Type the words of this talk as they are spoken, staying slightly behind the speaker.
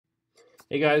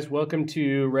Hey guys, welcome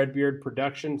to Redbeard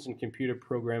Productions and Computer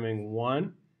Programming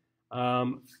 1.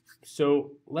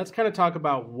 So let's kind of talk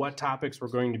about what topics we're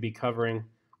going to be covering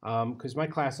because my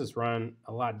classes run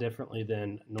a lot differently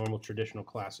than normal traditional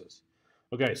classes.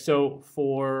 Okay, so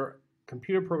for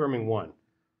Computer Programming 1,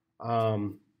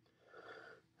 um,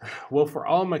 well, for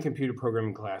all of my computer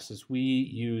programming classes, we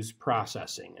use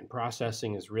processing. And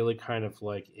processing is really kind of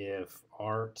like if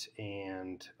art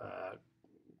and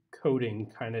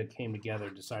coding kind of came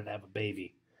together, decided to have a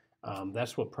baby.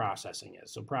 That's what processing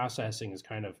is. So processing is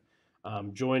kind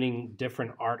of joining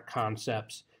different art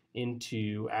concepts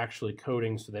into actually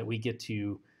coding so that we get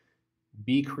to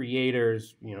be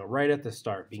creators, right at the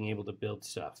start, being able to build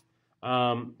stuff.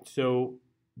 So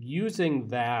using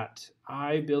that,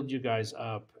 I build you guys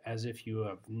up as if you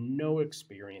have no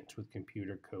experience with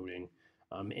computer coding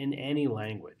in any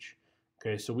language.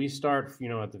 Okay, so we start,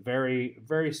 at the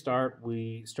very start,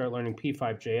 we start learning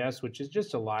P5.js, which is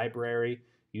just a library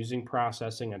using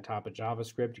processing on top of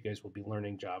JavaScript. You guys will be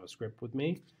learning JavaScript with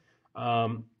me.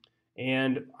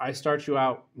 And I start you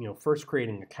out, first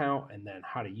creating an account and then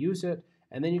how to use it.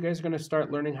 And then you guys are going to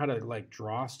start learning how to like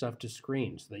draw stuff to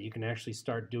screen so that you can actually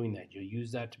start doing that. You'll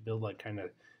use that to build like kind of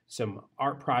some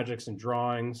art projects and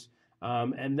drawings.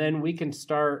 And then we can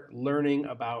start learning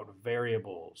about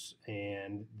variables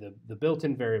and the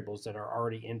built-in variables that are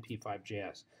already in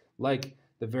P5.js, like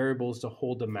the variables to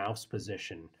hold the mouse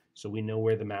position so we know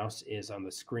where the mouse is on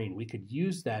the screen. We could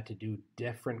use that to do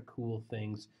different cool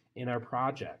things in our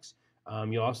projects.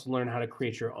 You'll also learn how to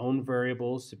create your own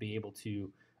variables to be able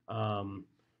to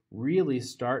really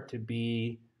start to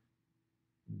be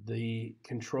the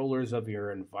controllers of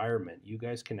your environment. You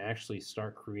guys can actually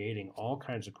start creating all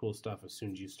kinds of cool stuff as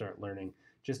soon as you start learning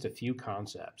just a few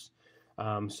concepts.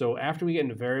 So after we get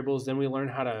into variables, then we learn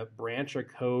how to branch our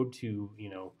code to,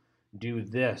 do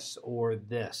this or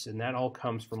this. And that all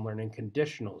comes from learning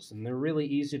conditionals. And they're really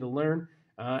easy to learn,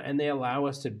 and they allow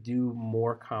us to do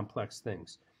more complex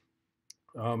things.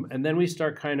 And then we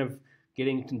start kind of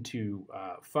getting into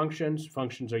functions.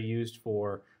 Functions are used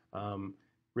for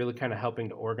really kind of helping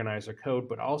to organize our code,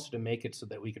 but also to make it so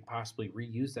that we can possibly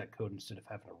reuse that code instead of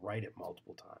having to write it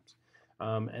multiple times.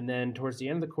 And then towards the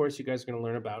end of the course, you guys are going to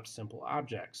learn about simple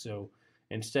objects. So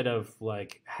instead of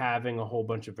like having a whole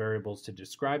bunch of variables to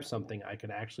describe something, I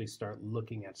could actually start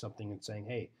looking at something and saying,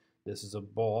 hey, this is a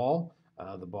ball.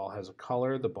 The ball has a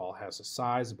color, the ball has a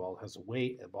size, the ball has a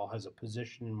weight, the ball has a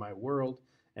position in my world,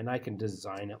 and I can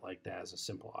design it like that as a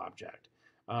simple object.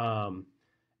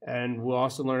 And we'll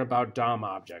also learn about DOM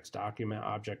objects, document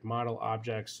object model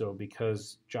objects. So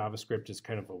because JavaScript is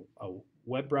kind of a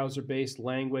web browser-based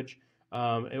language,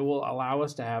 it will allow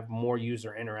us to have more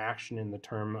user interaction in the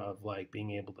term of like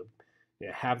being able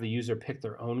to have the user pick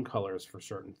their own colors for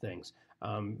certain things,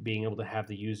 being able to have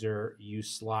the user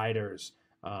use sliders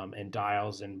and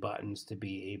dials and buttons to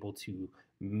be able to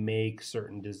make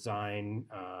certain design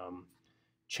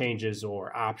changes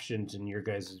or options in your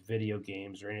guys' video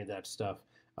games or any of that stuff.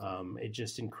 It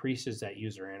just increases that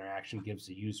user interaction, gives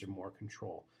the user more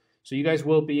control. So you guys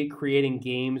will be creating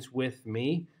games with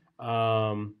me.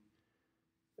 And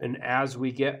as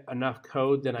we get enough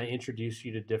code, then I introduce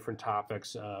you to different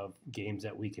topics of games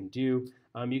that we can do.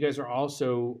 You guys are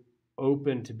also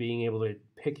open to being able to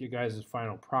pick your guys'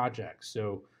 final projects.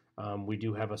 So we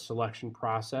do have a selection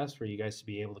process for you guys to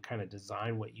be able to kind of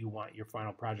design what you want your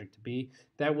final project to be.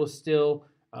 That will still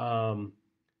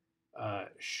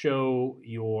show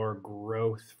your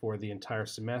growth for the entire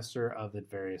semester of the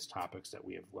various topics that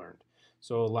we have learned.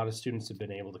 So a lot of students have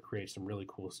been able to create some really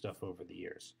cool stuff over the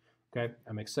years. Okay,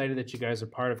 I'm excited that you guys are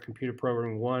part of Computer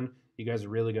Programming 1. You guys are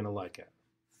really going to like it.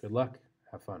 Good luck.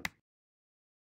 Have fun.